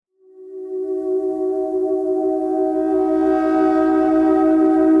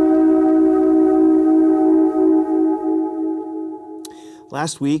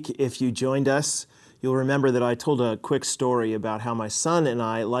Last week, if you joined us, you'll remember that I told a quick story about how my son and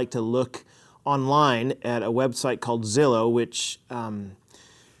I like to look online at a website called Zillow, which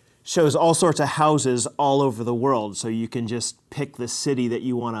shows all sorts of houses all over the world. So you can just pick the city that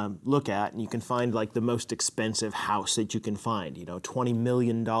you want to look at, and you can find like the most expensive house that you can find. You know, $20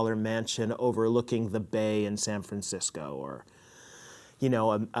 million mansion overlooking the bay in San Francisco, or you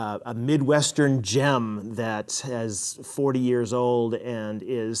know, a Midwestern gem that is 40 years old and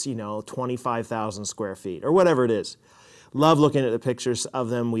is, 25,000 square feet, or whatever it is. Love looking at the pictures of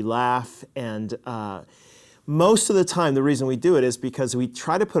them. We laugh, and most of the time, the reason we do it is because we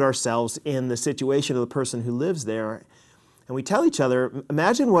try to put ourselves in the situation of the person who lives there, and we tell each other,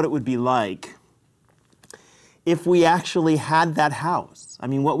 imagine what it would be like if we actually had that house. I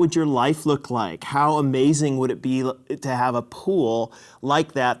mean, what would your life look like? How amazing would it be to have a pool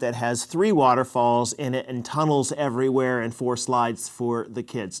like that has 3 waterfalls in it and tunnels everywhere and 4 slides for the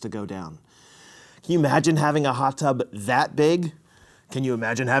kids to go down? Can you imagine having a hot tub that big? Can you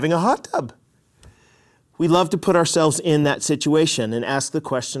imagine having a hot tub? We love to put ourselves in that situation and ask the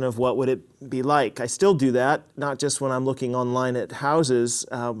question of what would it be like. I still do that, not just when I'm looking online at houses.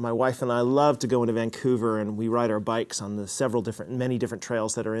 My wife and I love to go into Vancouver, and we ride our bikes on the many different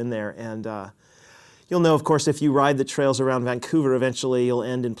trails that are in there. And you'll know, of course, if you ride the trails around Vancouver, eventually you'll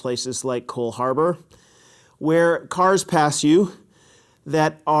end in places like Cole Harbour, where cars pass you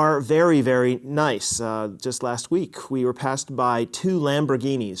that are very, very nice. Just last week, we were passed by 2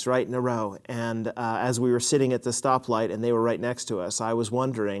 Lamborghinis right in a row, and as we were sitting at the stoplight and they were right next to us, I was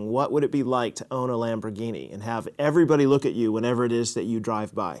wondering, what would it be like to own a Lamborghini and have everybody look at you whenever it is that you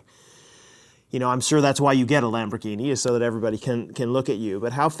drive by? You know, I'm sure that's why you get a Lamborghini, is so that everybody can look at you.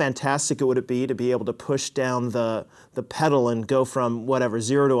 But how fantastic would it be to be able to push down the pedal and go from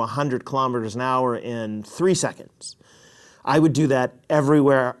 0 to 100 kilometers an hour in 3 seconds? I would do that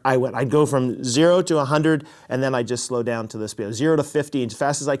everywhere I went. I'd go from 0 to 100, and then I'd just slow down to the speed. 0 to 50 as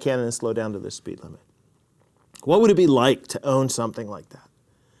fast as I can, and then slow down to the speed limit. What would it be like to own something like that?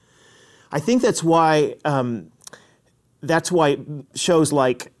 I think that's why shows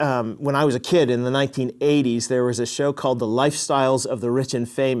like, when I was a kid in the 1980s, there was a show called The Lifestyles of the Rich and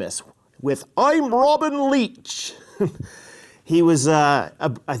Famous with I'm Robin Leach. He was, I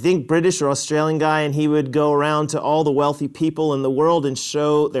think, British or Australian guy, and he would go around to all the wealthy people in the world and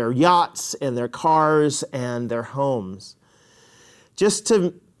show their yachts and their cars and their homes, just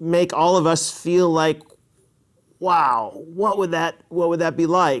to make all of us feel like, wow, what would that be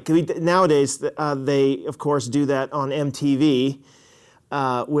like? Nowadays, they, of course, do that on MTV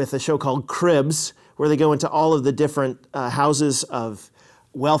with a show called Cribs, where they go into all of the different houses of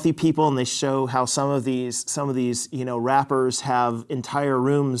wealthy people, and they show how some of these rappers have entire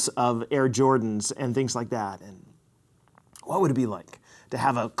rooms of Air Jordans and things like that. And what would it be like to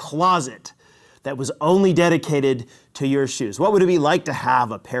have a closet that was only dedicated to your shoes? What would it be like to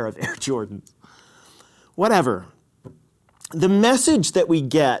have a pair of Air Jordans? Whatever. The message that we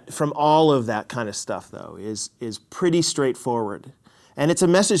get from all of that kind of stuff, though, is pretty straightforward. And it's a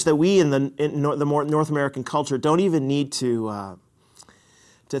message that we in the more North American culture don't even need to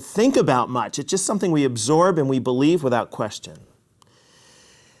think about much. It's just something we absorb and we believe without question.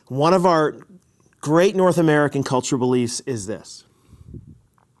 One of our great North American cultural beliefs is this: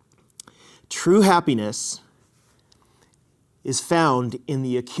 true happiness is found in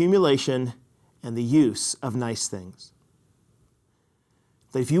the accumulation and the use of nice things.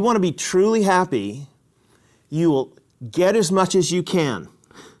 That if you want to be truly happy, you will get as much as you can,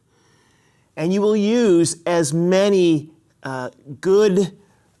 and you will use as many good,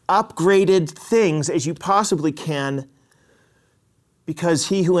 upgraded things as you possibly can, because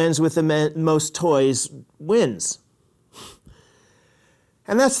he who ends with the most toys wins.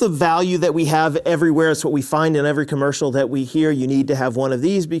 And that's the value that we have everywhere. It's what we find in every commercial that we hear. You need to have one of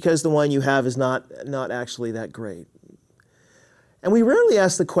these because the one you have is not actually that great. And we rarely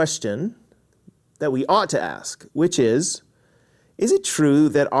ask the question that we ought to ask, which is it true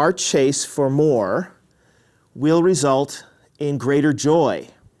that our chase for more will result in greater joy?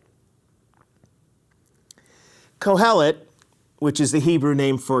 Kohelet, which is the Hebrew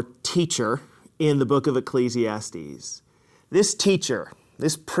name for teacher in the book of Ecclesiastes, this teacher,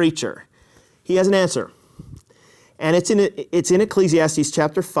 this preacher, he has an answer. And it's in Ecclesiastes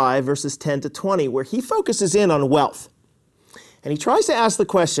chapter 5, verses 10 to 20, where he focuses in on wealth. And he tries to ask the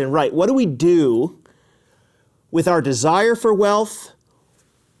question, right, what do we do with our desire for wealth?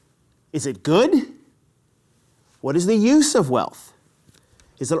 Is it good? What is the use of wealth?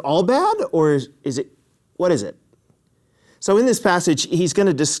 Is it all bad, or is it, what is it? So in this passage, he's going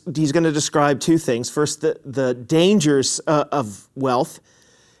to describe two things. First, the dangers of wealth,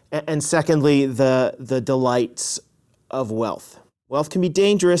 and secondly, the delights of wealth. Wealth can be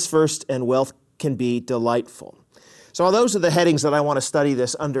dangerous first, and wealth can be delightful. So those are the headings that I want to study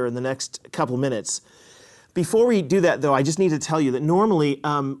this under in the next couple minutes. Before we do that, though, I just need to tell you that normally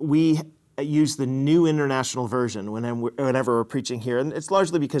we use the New International Version whenever we're preaching here, and it's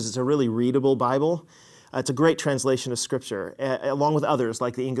largely because it's a really readable Bible. It's a great translation of Scripture, along with others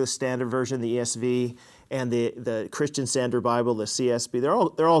like the English Standard Version, the ESV, and the Christian Standard Bible, the CSB.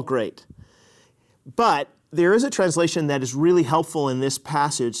 They're all great. But there is a translation that is really helpful in this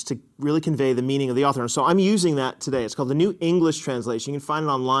passage to really convey the meaning of the author. And so I'm using that today. It's called the New English Translation. You can find it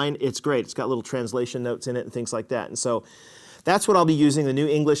online. It's great. It's got little translation notes in it and things like that. And so that's what I'll be using, the New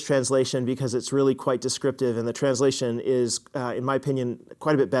English Translation, because it's really quite descriptive, and the translation is, in my opinion,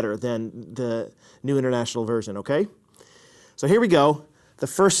 quite a bit better than the New International Version, okay? So here we go. The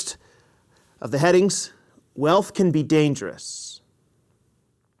first of the headings, wealth can be dangerous.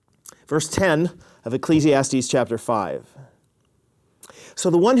 Verse 10 of Ecclesiastes chapter 5.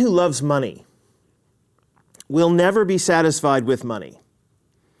 So the one who loves money will never be satisfied with money.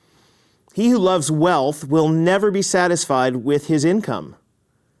 He who loves wealth will never be satisfied with his income.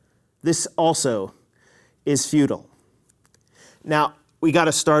 This also is futile. Now, we got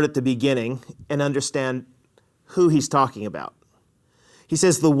to start at the beginning and understand who he's talking about. He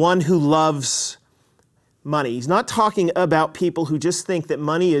says the one who loves money. He's not talking about people who just think that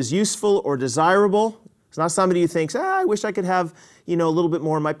money is useful or desirable. It's not somebody who thinks, I wish I could have, a little bit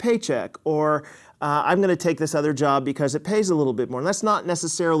more in my paycheck, or I'm going to take this other job because it pays a little bit more. And that's not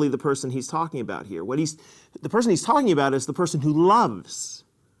necessarily the person he's talking about here. The person he's talking about is the person who loves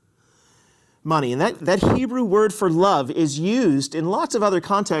money. And that Hebrew word for love is used in lots of other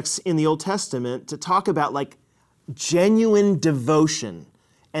contexts in the Old Testament to talk about like genuine devotion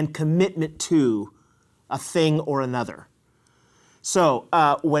and commitment to a thing or another. So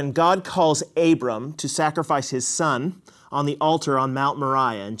when God calls Abram to sacrifice his son on the altar on Mount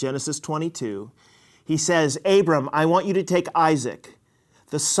Moriah in Genesis 22, he says, Abram, I want you to take Isaac,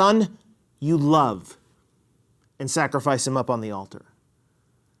 the son you love, and sacrifice him up on the altar.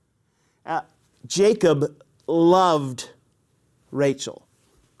 Jacob loved Rachel.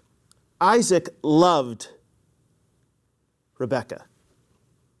 Isaac loved Rebekah.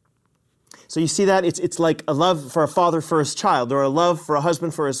 So you see that? It's like a love for a father for his child, or a love for a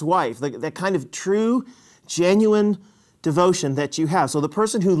husband for his wife, that kind of true, genuine devotion that you have. So the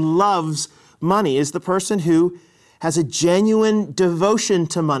person who loves money is the person who has a genuine devotion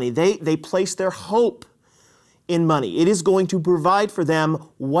to money. They place their hope in money. It is going to provide for them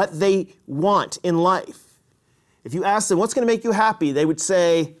what they want in life. If you ask them, what's going to make you happy? They would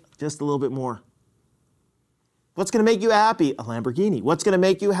say, just a little bit more. What's going to make you happy? A Lamborghini. What's going to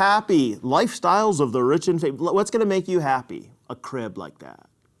make you happy? Lifestyles of the rich and famous. What's going to make you happy? A crib like that.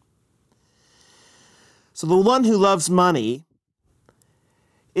 So the one who loves money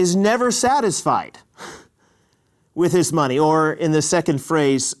is never satisfied with his money, or in the second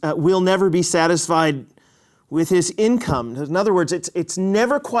phrase, will never be satisfied with his income. In other words, it's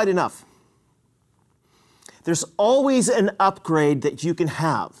never quite enough. There's always an upgrade that you can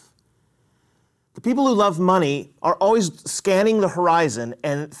have. The people who love money are always scanning the horizon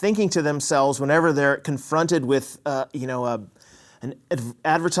and thinking to themselves whenever they're confronted with, an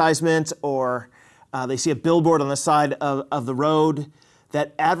advertisement, or they see a billboard on the side of the road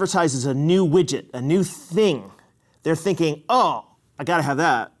that advertises a new widget, a new thing. They're thinking, oh, I got to have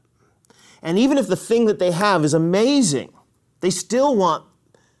that. And even if the thing that they have is amazing, they still want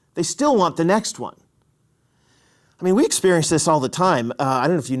the next one. I mean, we experience this all the time. I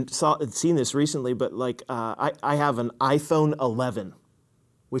don't know if you've seen this recently, but I have an iPhone 11,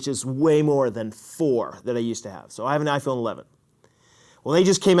 which is way more than 4 that I used to have. So I have an iPhone 11. Well, they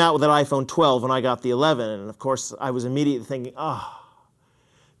just came out with an iPhone 12 when I got the 11, and of course I was immediately thinking,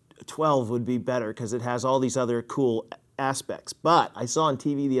 12 would be better because it has all these other cool aspects. But I saw on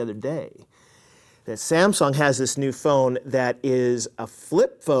TV the other day that Samsung has this new phone that is a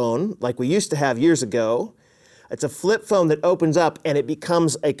flip phone like we used to have years ago. It's a flip phone that opens up and it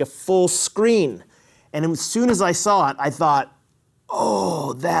becomes like a full screen. And as soon as I saw it, I thought,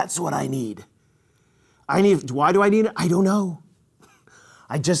 oh, that's what I need. Why do I need it? I don't know.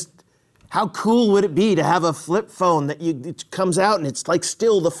 How cool would it be to have a flip phone that it comes out and it's like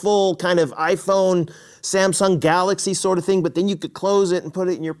still the full kind of iPhone, Samsung Galaxy sort of thing, but then you could close it and put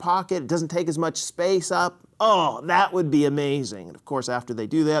it in your pocket. It doesn't take as much space up. Oh, that would be amazing. And of course, after they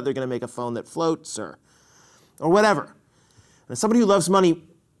do that, they're going to make a phone that floats or whatever. And somebody who loves money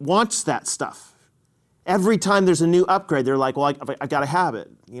wants that stuff. Every time there's a new upgrade, they're like, well, I got to have it.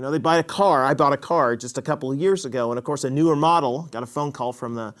 They buy a car. I bought a car just a couple of years ago, and of course, a newer model, got a phone call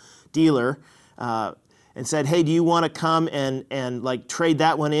from the dealer and said, hey, do you want to come and like trade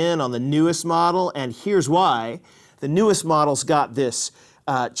that one in on the newest model? And here's why. The newest model's got this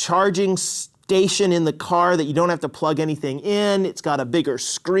charging station in the car that you don't have to plug anything in. It's got a bigger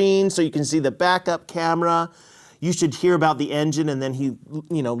screen so you can see the backup camera. You should hear about the engine. And then he,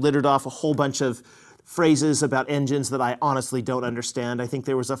 littered off a whole bunch of phrases about engines that I honestly don't understand. I think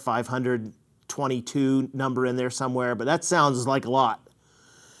there was a 522 number in there somewhere, but that sounds like a lot.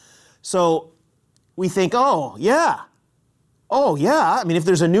 So we think, oh yeah. I mean, if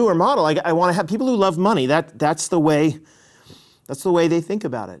there's a newer model, I want to have people who love money. That's the way they think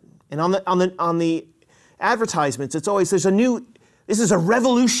about it. And on the advertisements, it's always this is a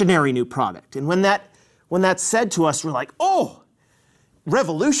revolutionary new product. And when that's said to us, we're like, oh,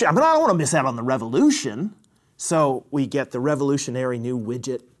 revolution. I mean, I don't want to miss out on the revolution. So we get the revolutionary new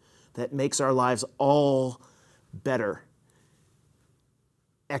widget that makes our lives all better,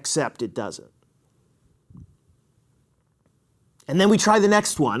 except it doesn't. And then we try the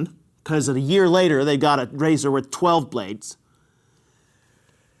next one, because a year later, they've got a razor with 12 blades.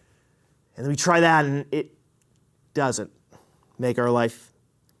 And then we try that, and it doesn't make our life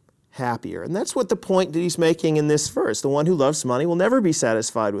happier. And that's what the point that he's making in this verse. The one who loves money will never be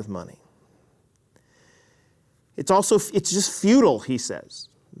satisfied with money. It's just futile, he says.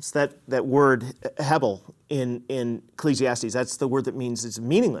 It's that word hebel in Ecclesiastes. That's the word that means it's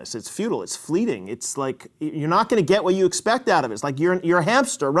meaningless. It's futile. It's fleeting. It's like you're not going to get what you expect out of it. It's like you're a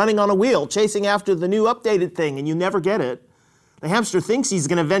hamster running on a wheel, chasing after the new updated thing, and you never get it. The hamster thinks he's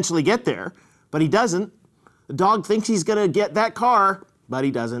going to eventually get there, but he doesn't. The dog thinks he's going to get that car, but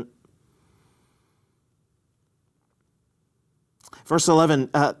he doesn't. Verse 11,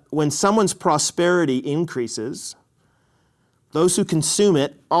 when someone's prosperity increases, those who consume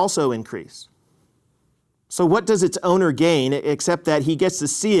it also increase. So what does its owner gain except that he gets to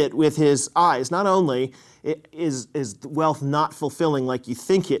see it with his eyes? Not only is wealth not fulfilling like you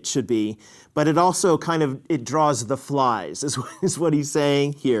think it should be, but it also it draws the flies, is what he's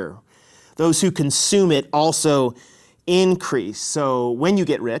saying here. Those who consume it also increase. So when you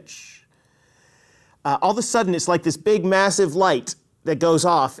get rich, all of a sudden it's like this big, massive light that goes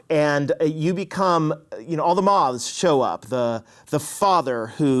off, and you become, all the moths show up. The father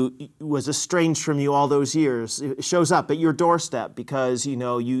who was estranged from you all those years shows up at your doorstep because,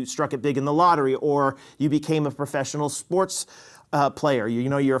 you struck it big in the lottery, or you became a professional sports player.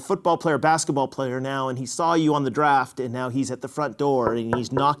 You're a football player, basketball player now, and he saw you on the draft, and now he's at the front door, and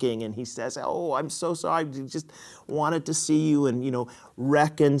he's knocking, and he says, oh, I'm so sorry, I just wanted to see you and,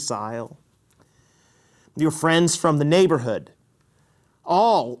 reconcile. Your friends from the neighborhood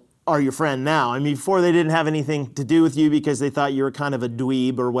all are your friend now. I mean, before they didn't have anything to do with you because they thought you were kind of a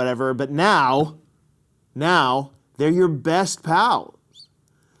dweeb or whatever, but now they're your best pals.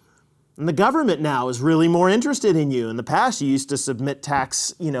 And the government now is really more interested in you. In the past, you used to submit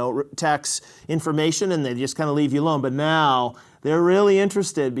tax information and they just kind of leave you alone, but now they're really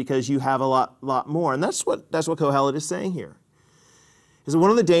interested because you have a lot more. And that's what Kohelet is saying here. Is that one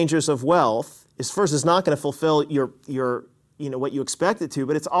of the dangers of wealth is, first, it's not going to fulfill your what you expect it to,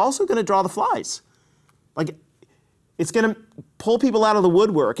 but it's also going to draw the flies. Like, it's going to pull people out of the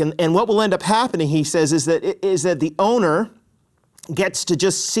woodwork. And what will end up happening, he says, is that the owner gets to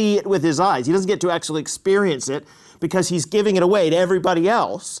just see it with his eyes. He doesn't get to actually experience it because he's giving it away to everybody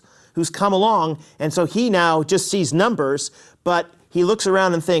else who's come along. And so he now just sees numbers, but he looks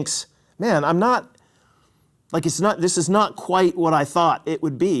around and thinks, man, this is not quite what I thought it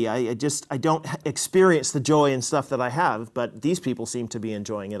would be. I don't experience the joy and stuff that I have, but these people seem to be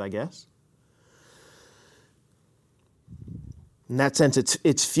enjoying it, I guess. In that sense,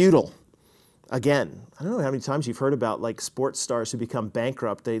 it's futile. Again, I don't know how many times you've heard about like sports stars who become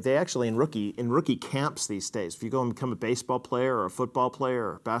bankrupt. They actually in rookie camps these days, if you go and become a baseball player or a football player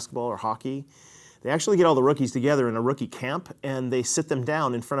or basketball or hockey, they actually get all the rookies together in a rookie camp and they sit them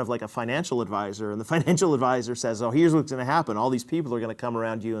down in front of like a financial advisor, and the financial advisor says, oh, here's what's going to happen. All these people are going to come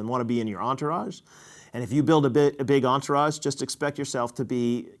around you and want to be in your entourage. And if you build a big entourage, just expect yourself to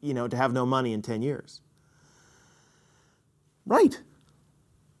be, to have no money in 10 years. Right.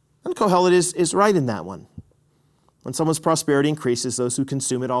 And Kohelet is right in that one. When someone's prosperity increases, those who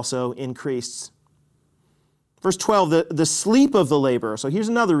consume it also increase. Verse 12, the sleep of the laborer. So here's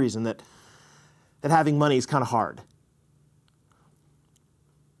another reason that having money is kind of hard.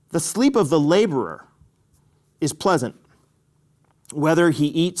 The sleep of the laborer is pleasant, whether he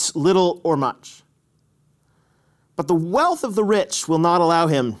eats little or much. But the wealth of the rich will not allow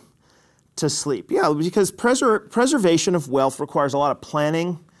him to sleep. Yeah, because preservation of wealth requires a lot of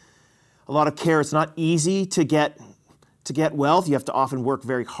planning, a lot of care. It's not easy to get wealth. You have to often work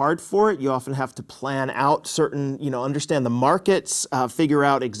very hard for it. You often have to plan out certain, understand the markets, figure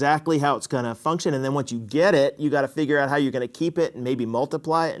out exactly how it's going to function. And then once you get it, you got to figure out how you're going to keep it and maybe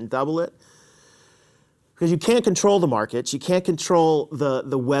multiply it and double it. Because you can't control the markets. You can't control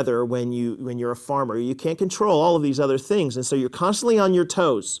the weather when you're a farmer. You can't control all of these other things. And so you're constantly on your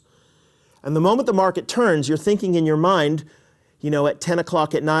toes. And the moment the market turns, you're thinking in your mind, at 10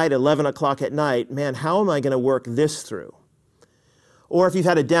 o'clock at night, 11 o'clock at night, man, how am I going to work this through? Or if you've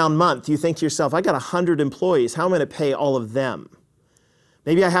had a down month, you think to yourself, I got 100 employees. How am I going to pay all of them?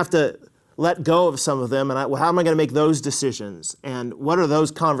 Maybe I have to let go of some of them, and how am I going to make those decisions? And what are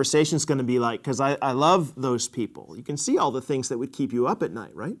those conversations going to be like? Because I love those people. You can see all the things that would keep you up at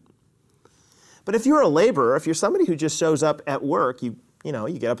night, right? But if you're a laborer, if you're somebody who just shows up at work, you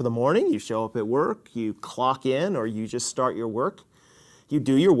get up in the morning, you show up at work, you clock in, or you just start your work. You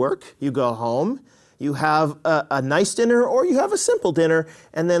do your work, you go home, you have a nice dinner, or you have a simple dinner,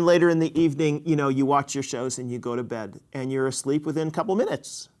 and then later in the evening, you watch your shows and you go to bed, and you're asleep within a couple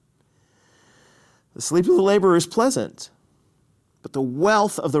minutes. The sleep of the laborer is pleasant, but the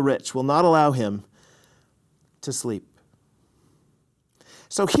wealth of the rich will not allow him to sleep.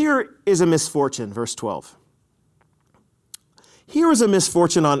 So here is a misfortune, verse 12. Here is a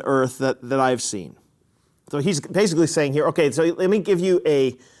misfortune on earth that I've seen. So he's basically saying here, okay, so let me give you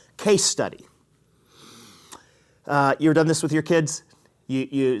a case study. You ever done this with your kids?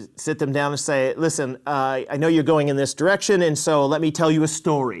 You sit them down and say, listen, I know you're going in this direction, and so let me tell you a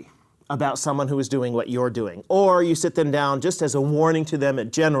story about someone who is doing what you're doing. Or you sit them down just as a warning to them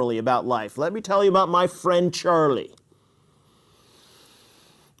generally about life. Let me tell you about my friend Charlie.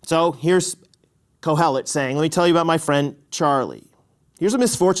 So here's Kohelet saying, let me tell you about my friend Charlie. Here's a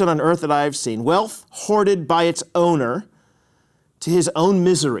misfortune on earth that I've seen. Wealth hoarded by its owner to his own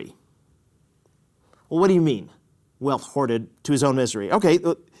misery. Well, what do you mean? Wealth hoarded to his own misery. Okay,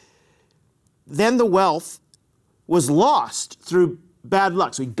 then the wealth was lost through bad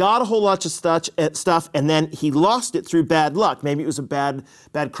luck. So he got a whole lot of stuff, and then he lost it through bad luck. Maybe it was a bad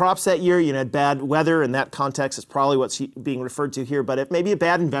crops that year, had bad weather. In that context, is probably what's being referred to here. But it may be a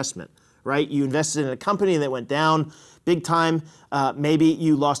bad investment, right? You invested in a company that went down big time. Maybe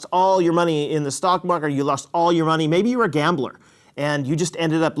you lost all your money in the stock market, or you lost all your money. Maybe you were a gambler, and you just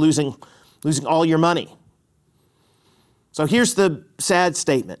ended up losing all your money. So here's the sad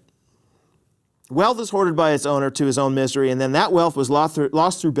statement. Wealth is hoarded by its owner to his own misery, and then that wealth was lost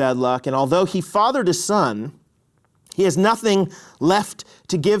through bad luck. And although he fathered a son, he has nothing left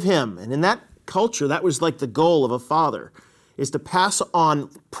to give him. And in that culture, that was like the goal of a father, is to pass on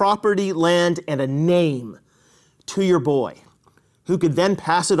property, land, and a name to your boy, who could then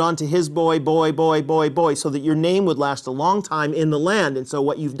pass it on to his boy, so that your name would last a long time in the land. And so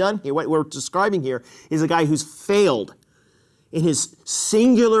what you've done here, what we're describing here, is a guy who's failed in his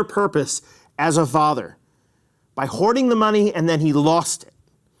singular purpose as a father by hoarding the money, and then he lost it.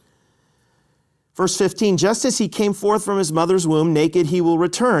 Verse 15, just as he came forth from his mother's womb, naked he will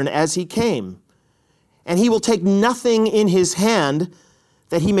return as he came. And he will take nothing in his hand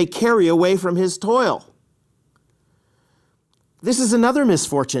that he may carry away from his toil. This is another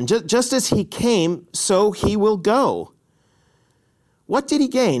misfortune. Just as he came, so he will go. What did he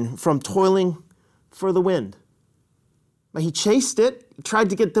gain from toiling for the wind? He chased it, tried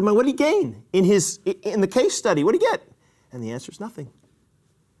to get the money. What did he gain in the case study? What did he get? And the answer is nothing.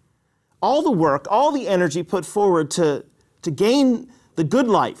 All the work, all the energy put forward to gain the good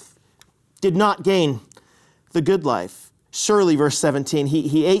life did not gain the good life. Surely, verse 17,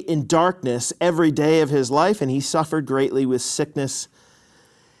 he ate in darkness every day of his life, and he suffered greatly with sickness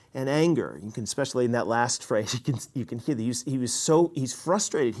and anger. You can, especially in that last phrase, you can hear that he's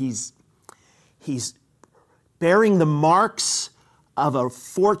frustrated. He's bearing the marks of a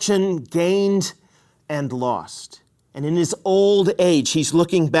fortune gained and lost. And in his old age, he's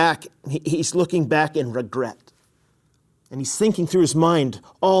looking back in regret. And he's thinking through his mind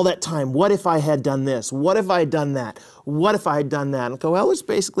all that time, what if I had done this? What if I had done that? What if I had done that? And Kohelet's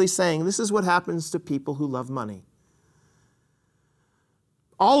basically saying, this is what happens to people who love money.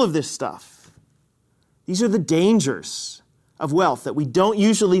 All of this stuff, these are the dangers of wealth that we don't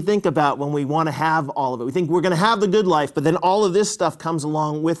usually think about when we want to have all of it. We think we're going to have the good life, but then all of this stuff comes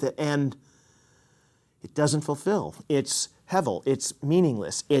along with it, and it doesn't fulfill. It's hevel. It's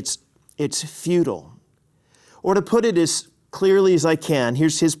meaningless. It's futile. Or to put it as clearly as I can,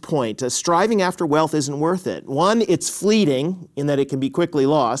 here's his point. Striving after wealth isn't worth it. One, it's fleeting in that it can be quickly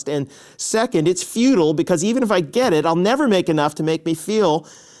lost. And second, it's futile because even if I get it, I'll never make enough to make me feel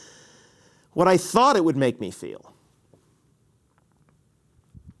what I thought it would make me feel.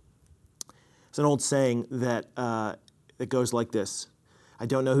 It's an old saying that goes like this. I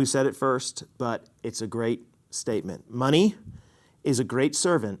don't know who said it first, but it's a great statement. Money is a great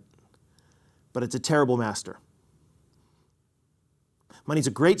servant, but it's a terrible master. Money's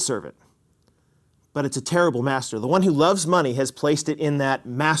a great servant, but it's a terrible master. The one who loves money has placed it in that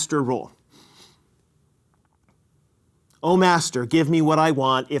master role. Oh, master, give me what I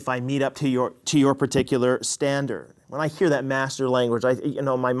want if I meet up to your particular standard. When I hear that master language,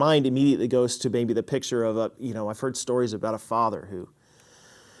 my mind immediately goes to maybe the picture of I've heard stories about a father who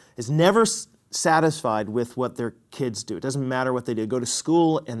is never satisfied with what their kids do. It doesn't matter what they do. Go to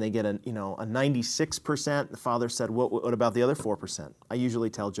school and they get a 96%. The father said, what about the other 4%? I usually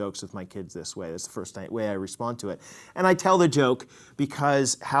tell jokes with my kids this way. That's the first way I respond to it. And I tell the joke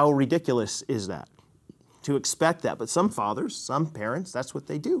because how ridiculous is that? To expect that. But some fathers, some parents, that's what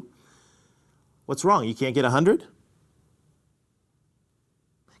they do. What's wrong? You can't get 100?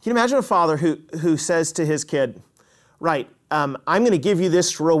 Can you imagine a father who says to his kid, right, I'm going to give you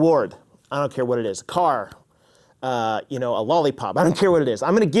this reward. I don't care what it is, a car, a lollipop. I don't care what it is.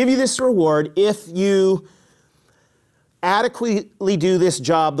 I'm going to give you this reward if you adequately do this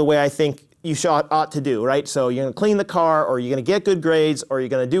job the way I think you ought to do, right? So you're going to clean the car, or you're going to get good grades, or you're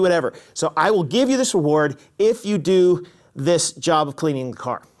going to do whatever. So I will give you this reward if you do this job of cleaning the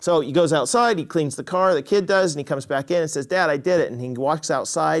car. So he goes outside, he cleans the car, the kid does, and he comes back in and says, Dad, I did it. And he walks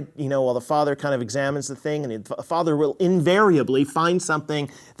outside, while the father kind of examines the thing, and the father will invariably find something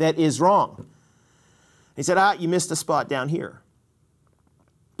that is wrong. He said, you missed a spot down here.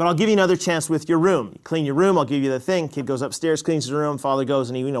 But I'll give you another chance with your room. You clean your room, I'll give you the thing. Kid goes upstairs, cleans his room, father goes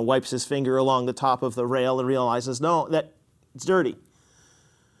and he wipes his finger along the top of the rail and realizes, no, that it's dirty.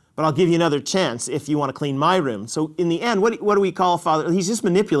 But I'll give you another chance if you want to clean my room. So in the end, what do we call a father? He's just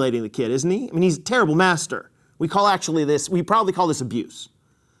manipulating the kid, isn't he? I mean, he's a terrible master. We probably call this abuse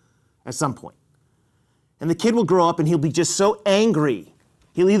at some point. And the kid will grow up and he'll be just so angry.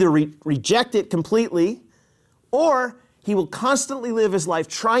 He'll either reject it completely, or he will constantly live his life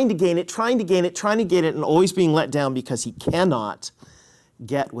trying to gain it, and always being let down because he cannot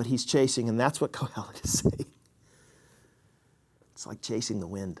get what he's chasing. And that's what Kohelet is saying. It's like chasing the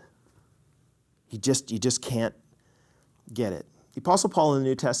wind. You just can't get it. The Apostle Paul in the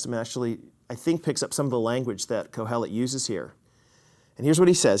New Testament actually, I think, picks up some of the language that Kohelet uses here. And here's what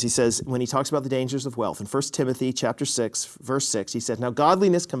he says. He says, when he talks about the dangers of wealth, in 1 Timothy chapter 6, verse 6, he said, Now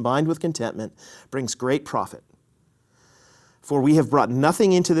godliness combined with contentment brings great profit. For we have brought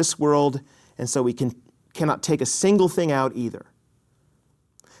nothing into this world, and so we cannot take a single thing out either.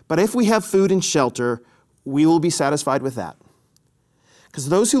 But if we have food and shelter, we will be satisfied with that. Because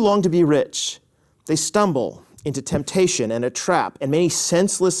those who long to be rich, they stumble into temptation and a trap and many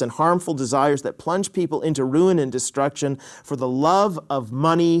senseless and harmful desires that plunge people into ruin and destruction. For the love of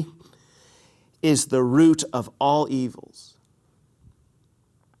money is the root of all evils.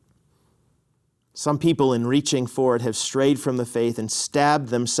 Some people, in reaching for it, have strayed from the faith and stabbed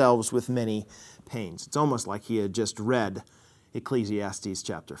themselves with many pains. It's almost like he had just read Ecclesiastes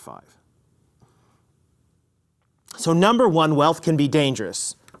chapter 5. So number one, wealth can be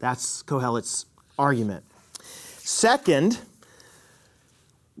dangerous. That's Kohelet's argument. Second,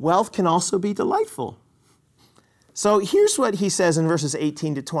 wealth can also be delightful. So here's what he says in verses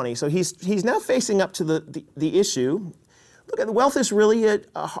 18 to 20. So he's now facing up to the issue. Look, wealth is really,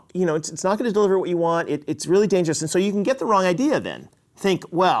 it's not going to deliver what you want. It's really dangerous. And so you can get the wrong idea then. Think,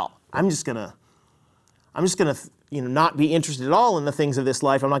 well, I'm just going to not be interested at all in the things of this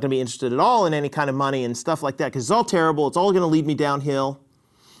life. I'm not going to be interested at all in any kind of money and stuff like that because it's all terrible. It's all going to lead me downhill.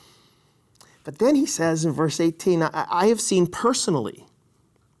 But then he says in verse 18, I have seen personally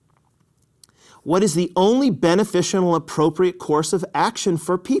what is the only beneficial and appropriate course of action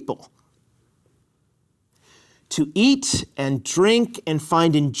for people. To eat and drink and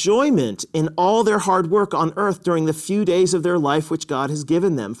find enjoyment in all their hard work on earth during the few days of their life which God has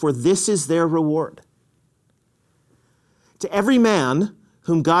given them, for this is their reward. To every man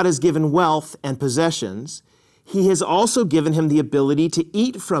whom God has given wealth and possessions, he has also given him the ability to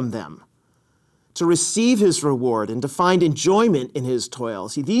eat from them, to receive his reward, and to find enjoyment in his toil.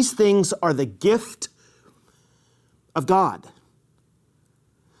 See, these things are the gift of God.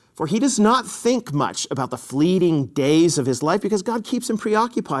 For he does not think much about the fleeting days of his life because God keeps him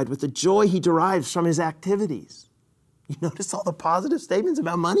preoccupied with the joy he derives from his activities. You notice all the positive statements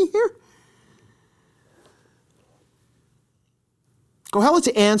about money here? Kohelet's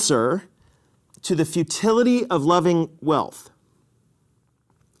answer to the futility of loving wealth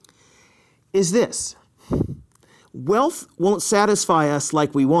is this. Wealth won't satisfy us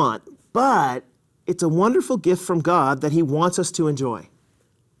like we want, but it's a wonderful gift from God that he wants us to enjoy.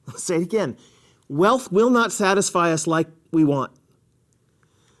 I'll say it again. Wealth will not satisfy us like we want.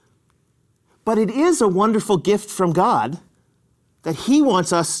 But it is a wonderful gift from God that he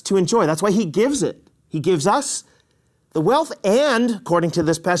wants us to enjoy. That's why he gives it. He gives us the wealth and, according to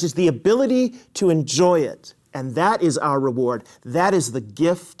this passage, the ability to enjoy it. And that is our reward. That is the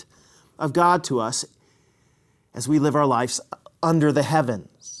gift of God to us as we live our lives under the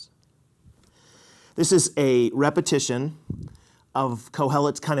heavens. This is a repetition of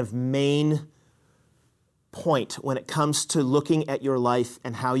Kohelet's kind of main point when it comes to looking at your life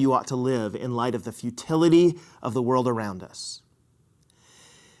and how you ought to live in light of the futility of the world around us.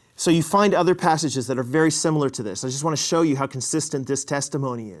 So you find other passages that are very similar to this. I just want to show you how consistent this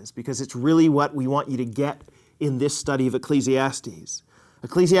testimony is, because it's really what we want you to get in this study of Ecclesiastes.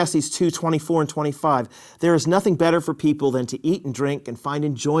 Ecclesiastes 2:24 and 25. There is nothing better for people than to eat and drink and find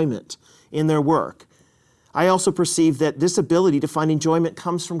enjoyment in their work. I also perceive that this ability to find enjoyment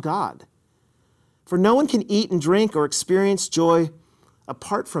comes from God. For no one can eat and drink or experience joy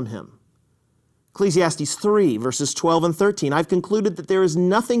apart from him. Ecclesiastes 3, verses 12 and 13. I've concluded that there is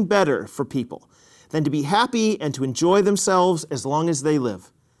nothing better for people than to be happy and to enjoy themselves as long as they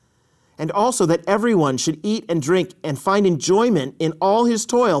live. And also that everyone should eat and drink and find enjoyment in all his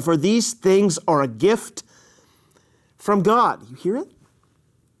toil, for these things are a gift from God. You hear it?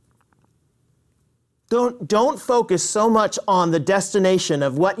 Don't focus so much on the destination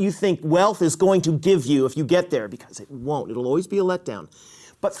of what you think wealth is going to give you if you get there, because it won't. It'll always be a letdown.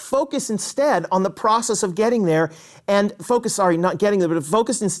 But focus instead on the process of getting there, and focus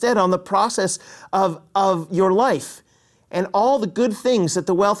instead on the process of your life and all the good things that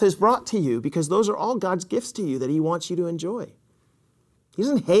the wealth has brought to you, because those are all God's gifts to you that he wants you to enjoy. He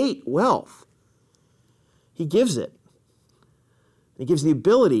doesn't hate wealth. He gives it. He gives the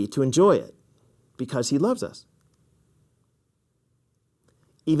ability to enjoy it because he loves us,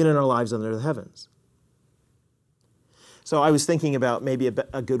 even in our lives under the heavens. So I was thinking about maybe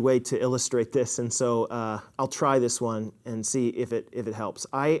a good way to illustrate this, and so I'll try this one and see if it helps.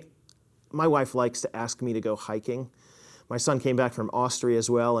 My wife likes to ask me to go hiking. My son came back from Austria as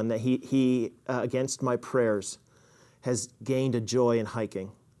well, and he against my prayers, has gained a joy in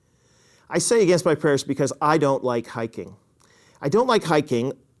hiking. I say against my prayers because I don't like hiking. I don't like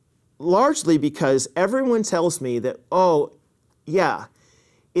hiking largely because everyone tells me that, oh, yeah,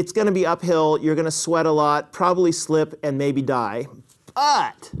 it's going to be uphill, you're going to sweat a lot, probably slip, and maybe die.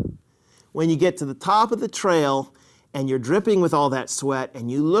 But when you get to the top of the trail and you're dripping with all that sweat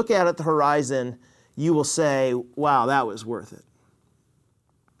and you look out at the horizon, you will say, wow, that was worth it.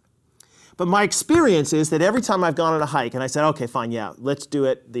 But my experience is that every time I've gone on a hike and I said, okay, fine, yeah, let's do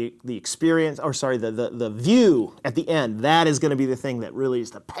it, the experience, or sorry, the view at the end, that is going to be the thing that really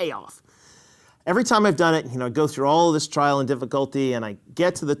is the payoff. Every time I've done it, I go through all of this trial and difficulty, and I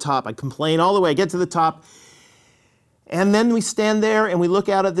get to the top, I complain all the way, I get to the top, and then we stand there and we look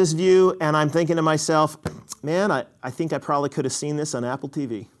out at this view, and I'm thinking to myself, man, I think I probably could have seen this on Apple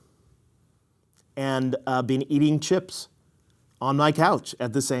TV and been eating chips on my couch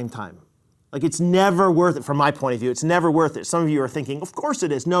at the same time. Like, it's never worth it from my point of view. It's never worth it. Some of you are thinking, of course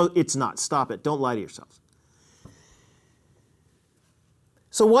it is. No, it's not. Stop it. Don't lie to yourselves.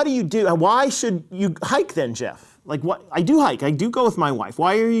 So what do you do? Why should you hike then, Jeff? Like, what? I do hike. I do go with my wife.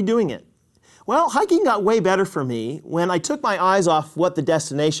 Why are you doing it? Well, hiking got way better for me when I took my eyes off what the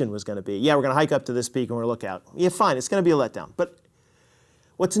destination was going to be. Yeah, we're going to hike up to this peak and we're going to look out. Yeah, fine. It's going to be a letdown. But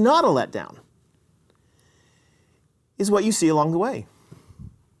what's not a letdown is what you see along the way.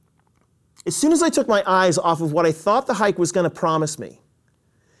 As soon as I took my eyes off of what I thought the hike was going to promise me,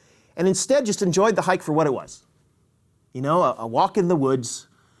 and instead just enjoyed the hike for what it was, a walk in the woods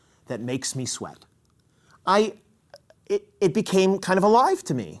that makes me sweat, it became kind of alive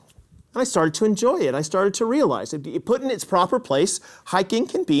to me. And I started to enjoy it. I started to realize it put in its proper place, hiking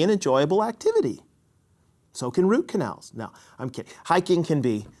can be an enjoyable activity. So can root canals. No, I'm kidding. Hiking can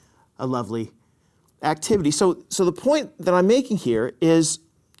be a lovely activity. So the point that I'm making here is,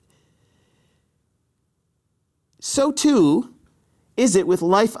 so too is it with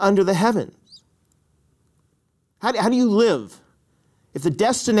life under the heavens. How do you live if the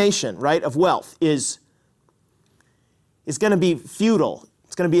destination, right, of wealth is going to be futile?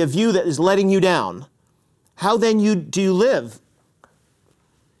 It's going to be a view that is letting you down. How then do you live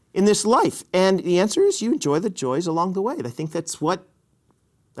in this life? And the answer is you enjoy the joys along the way. I think that's what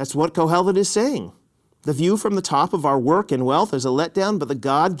Kohelet is saying. The view from the top of our work and wealth is a letdown, but the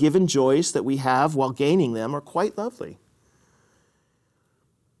God-given joys that we have while gaining them are quite lovely.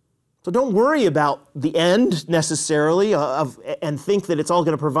 So don't worry about the end necessarily and think that it's all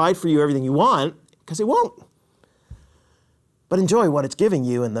going to provide for you everything you want, because it won't. But enjoy what it's giving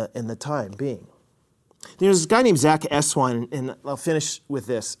you in the time being. There's this guy named Zach Eswine, and I'll finish with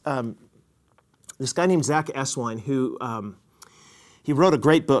this. This guy named Zach Eswine, who he wrote a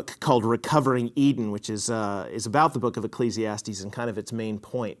great book called Recovering Eden, which is about the book of Ecclesiastes and kind of its main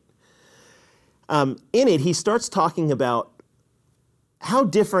point. In it, he starts talking about how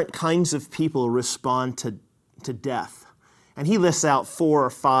different kinds of people respond to death. And he lists out 4 or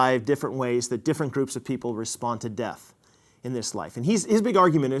 5 different ways that different groups of people respond to death in this life. And his big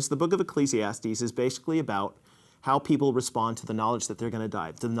argument is the book of Ecclesiastes is basically about how people respond to the knowledge that they're going to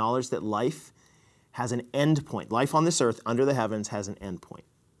die, the knowledge that life has an end point. Life on this earth, under the heavens, has an end point.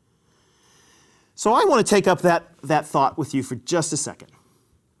 So I want to take up that thought with you for just a second.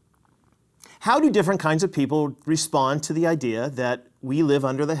 How do different kinds of people respond to the idea that we live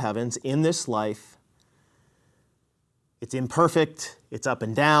under the heavens in this life? It's imperfect, it's up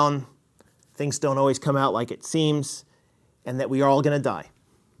and down, things don't always come out like it seems, and that we are all going to die.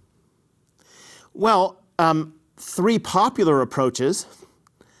 Well, 3 popular approaches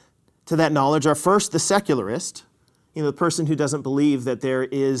to that knowledge are, first, the secularist, the person who doesn't believe that there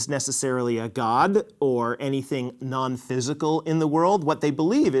is necessarily a God or anything non-physical in the world. What they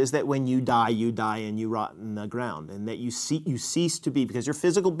believe is that when you die and you rot in the ground, and that you cease to be. Because your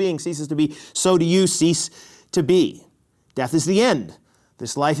physical being ceases to be, so do you cease to be. Death is the end.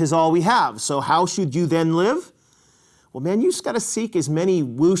 This life is all we have. So how should you then live? Well, man, you just got to seek as many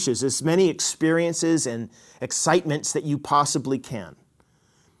whooshes, as many experiences and excitements that you possibly can.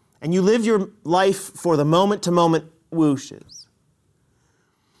 And you live your life for the moment-to-moment whooshes,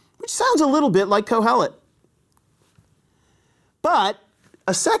 which sounds a little bit like Kohelet. But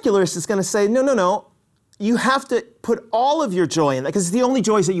a secularist is going to say, no, you have to put all of your joy in that, because it's the only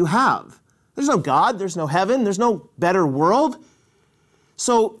joys that you have. There's no God, there's no heaven, there's no better world.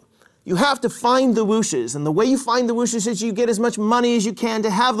 So you have to find the whooshes, and the way you find the whooshes is you get as much money as you can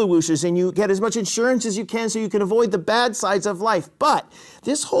to have the whooshes, and you get as much insurance as you can so you can avoid the bad sides of life. But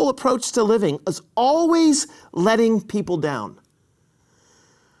this whole approach to living is always letting people down.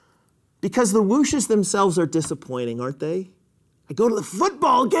 Because the whooshes themselves are disappointing, aren't they? I go to the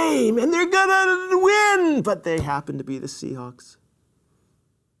football game and they're gonna win, but they happen to be the Seahawks.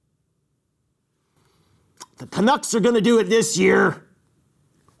 The Canucks are gonna do it this year.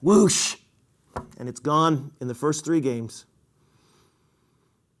 Whoosh, and it's gone in the first 3 games.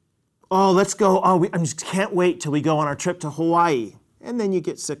 Oh, let's go. Oh, I just can't wait till we go on our trip to Hawaii. And then you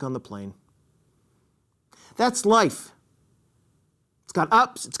get sick on the plane. That's life. It's got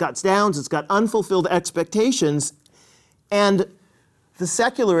ups, it's got downs, it's got unfulfilled expectations. And the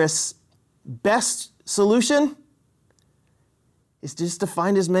secularist's best solution is just to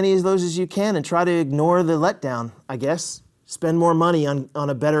find as many of those as you can and try to ignore the letdown, I guess. Spend more money on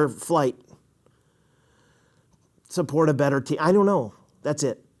a better flight. Support a better team. I don't know. That's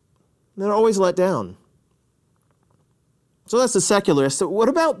it. They're always let down. So that's the secularist. So what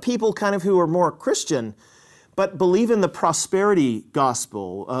about people kind of who are more Christian, but believe in the prosperity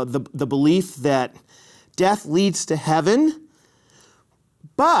gospel, the belief that death leads to heaven,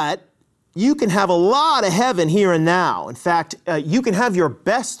 but you can have a lot of heaven here and now. In fact, you can have your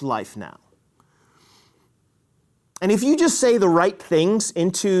best life now. And if you just say the right things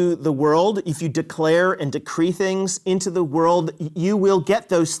into the world, if you declare and decree things into the world, you will get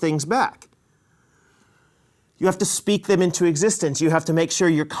those things back. You have to speak them into existence. You have to make sure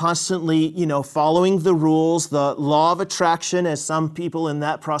you're constantly, following the rules, the law of attraction, as some people in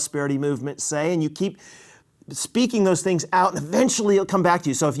that prosperity movement say, and you keep speaking those things out, and eventually it'll come back to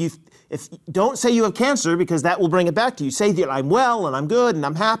you. So if don't say you have cancer, because that will bring it back to you. Say that I'm well and I'm good and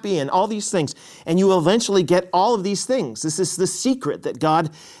I'm happy and all these things, and you will eventually get all of these things. This is the secret that God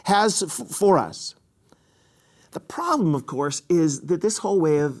has for us. The problem, of course, is that this whole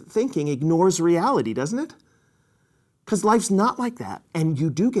way of thinking ignores reality, doesn't it? Because life's not like that, and you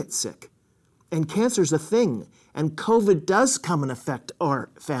do get sick, and cancer's a thing, and COVID does come and affect our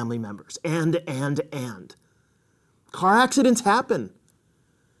family members, and. Car accidents happen.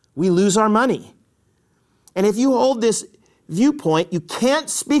 We lose our money. And if you hold this viewpoint, you can't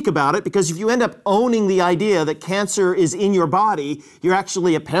speak about it, because if you end up owning the idea that cancer is in your body, you're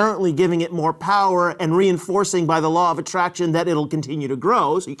actually apparently giving it more power and reinforcing by the law of attraction that it'll continue to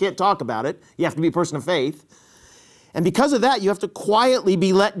grow. So you can't talk about it. You have to be a person of faith. And because of that, you have to quietly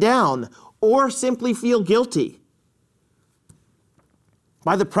be let down or simply feel guilty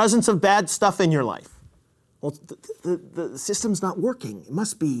by the presence of bad stuff in your life. Well, the system's not working. It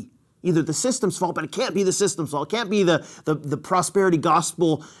must be either the system's fault, but it can't be the system's fault. It can't be the prosperity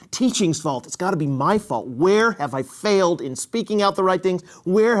gospel teaching's fault. It's got to be my fault. Where have I failed in speaking out the right things?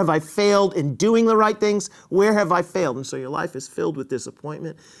 Where have I failed in doing the right things? Where have I failed? And so your life is filled with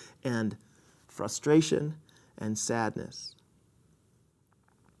disappointment and frustration and sadness.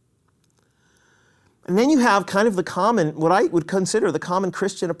 And then you have kind of the common, what I would consider the common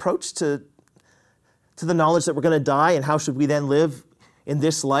Christian approach to the knowledge that we're going to die, and how should we then live in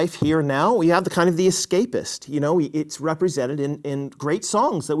this life here and now. We have the kind of the escapist. It's represented in great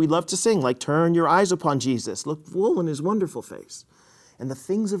songs that we love to sing, like "Turn your eyes upon Jesus, look full in his wonderful face, and the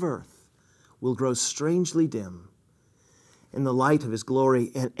things of earth will grow strangely dim in the light of his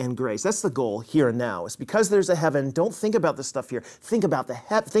glory and grace." That's the goal here and now. It's because there's a heaven. Don't think about the stuff here. Think about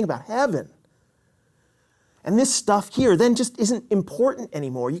heaven. And this stuff here then just isn't important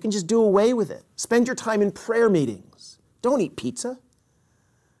anymore. You can just do away with it. Spend your time in prayer meetings. Don't eat pizza.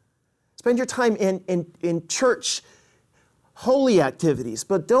 Spend your time in church holy activities,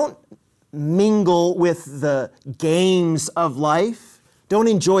 but don't mingle with the games of life. Don't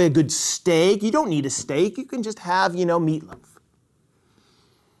enjoy a good steak. You don't need a steak. You can just have, meatloaf.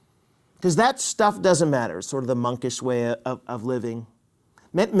 Because that stuff doesn't matter. It's sort of the monkish way of living.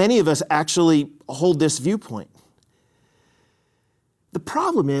 Many of us actually hold this viewpoint. The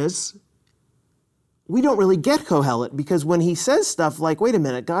problem is, we don't really get Kohelet, because when he says stuff like, wait a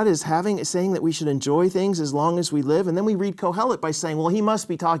minute, God is saying that we should enjoy things as long as we live, and then we read Kohelet by saying, well, he must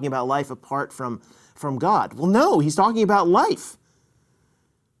be talking about life apart from God. Well, no, he's talking about life.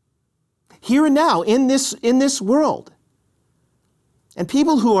 Here and now, in this world. And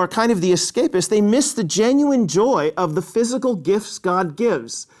people who are kind of the escapists, they miss the genuine joy of the physical gifts God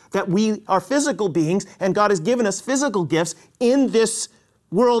gives. That we are physical beings, and God has given us physical gifts in this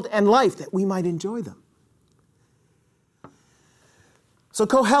world and life, that we might enjoy them. So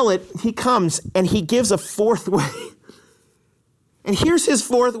Kohelet, he comes and he gives a fourth way. And here's his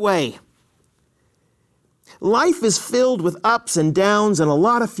fourth way. Life is filled with ups and downs and a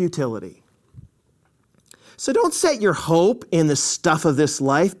lot of futility. So don't set your hope in the stuff of this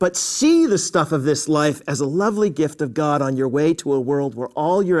life, but see the stuff of this life as a lovely gift of God on your way to a world where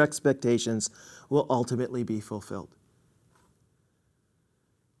all your expectations will ultimately be fulfilled.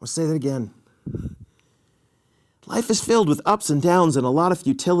 I'll say that again. Life is filled with ups and downs and a lot of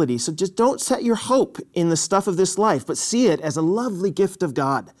futility, so just don't set your hope in the stuff of this life, but see it as a lovely gift of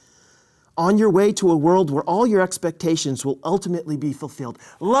God on your way to a world where all your expectations will ultimately be fulfilled.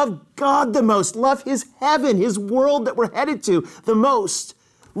 Love God the most. Love his heaven, his world that we're headed to the most.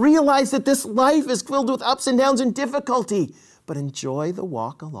 Realize that this life is filled with ups and downs and difficulty, but enjoy the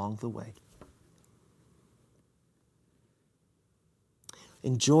walk along the way.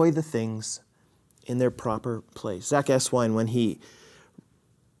 Enjoy the things in their proper place. Zach Eswine, when he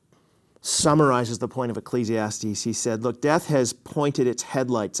summarizes the point of Ecclesiastes, he said, look, death has pointed its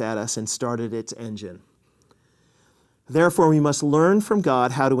headlights at us and started its engine. Therefore, we must learn from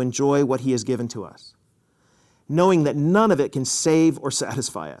God how to enjoy what he has given to us, knowing that none of it can save or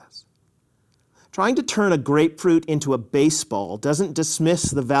satisfy us. Trying to turn a grapefruit into a baseball doesn't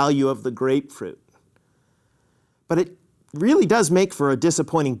dismiss the value of the grapefruit, but it really does make for a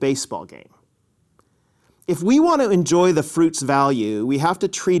disappointing baseball game. If we want to enjoy the fruit's value, we have to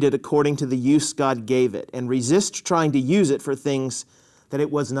treat it according to the use God gave it and resist trying to use it for things that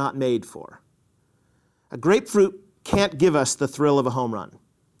it was not made for. A grapefruit can't give us the thrill of a home run,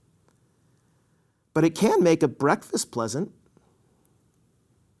 but it can make a breakfast pleasant.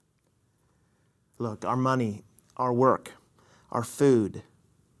 Look, our money, our work, our food,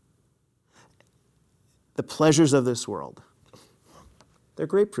 the pleasures of this world, they're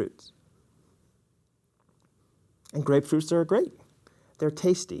grapefruits. And grapefruits are great. They're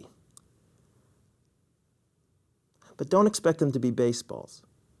tasty. But don't expect them to be baseballs.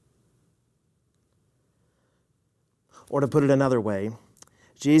 Or to put it another way,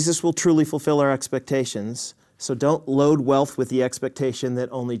 Jesus will truly fulfill our expectations, so don't load wealth with the expectation that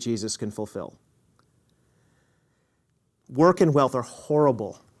only Jesus can fulfill. Work and wealth are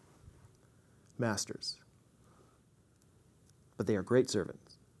horrible masters, but they are great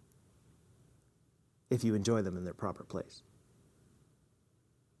servants if you enjoy them in their proper place.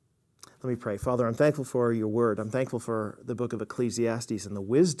 Let me pray. Father, I'm thankful for your word. I'm thankful for the book of Ecclesiastes and the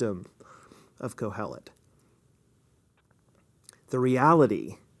wisdom of Kohelet. The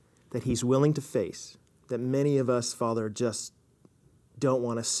reality that he's willing to face, that many of us, Father, just don't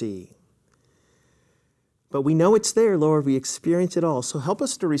want to see. But we know it's there, Lord. We experience it all. So help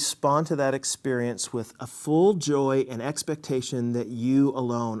us to respond to that experience with a full joy and expectation that you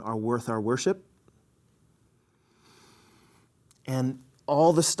alone are worth our worship, and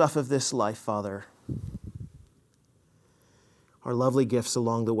all the stuff of this life, Father, are lovely gifts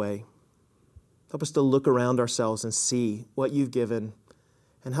along the way. Help us to look around ourselves and see what you've given,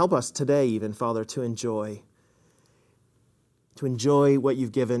 and help us today even, Father, to enjoy what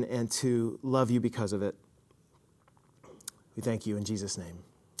you've given and to love you because of it. We thank you in Jesus' name.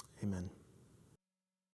 Amen.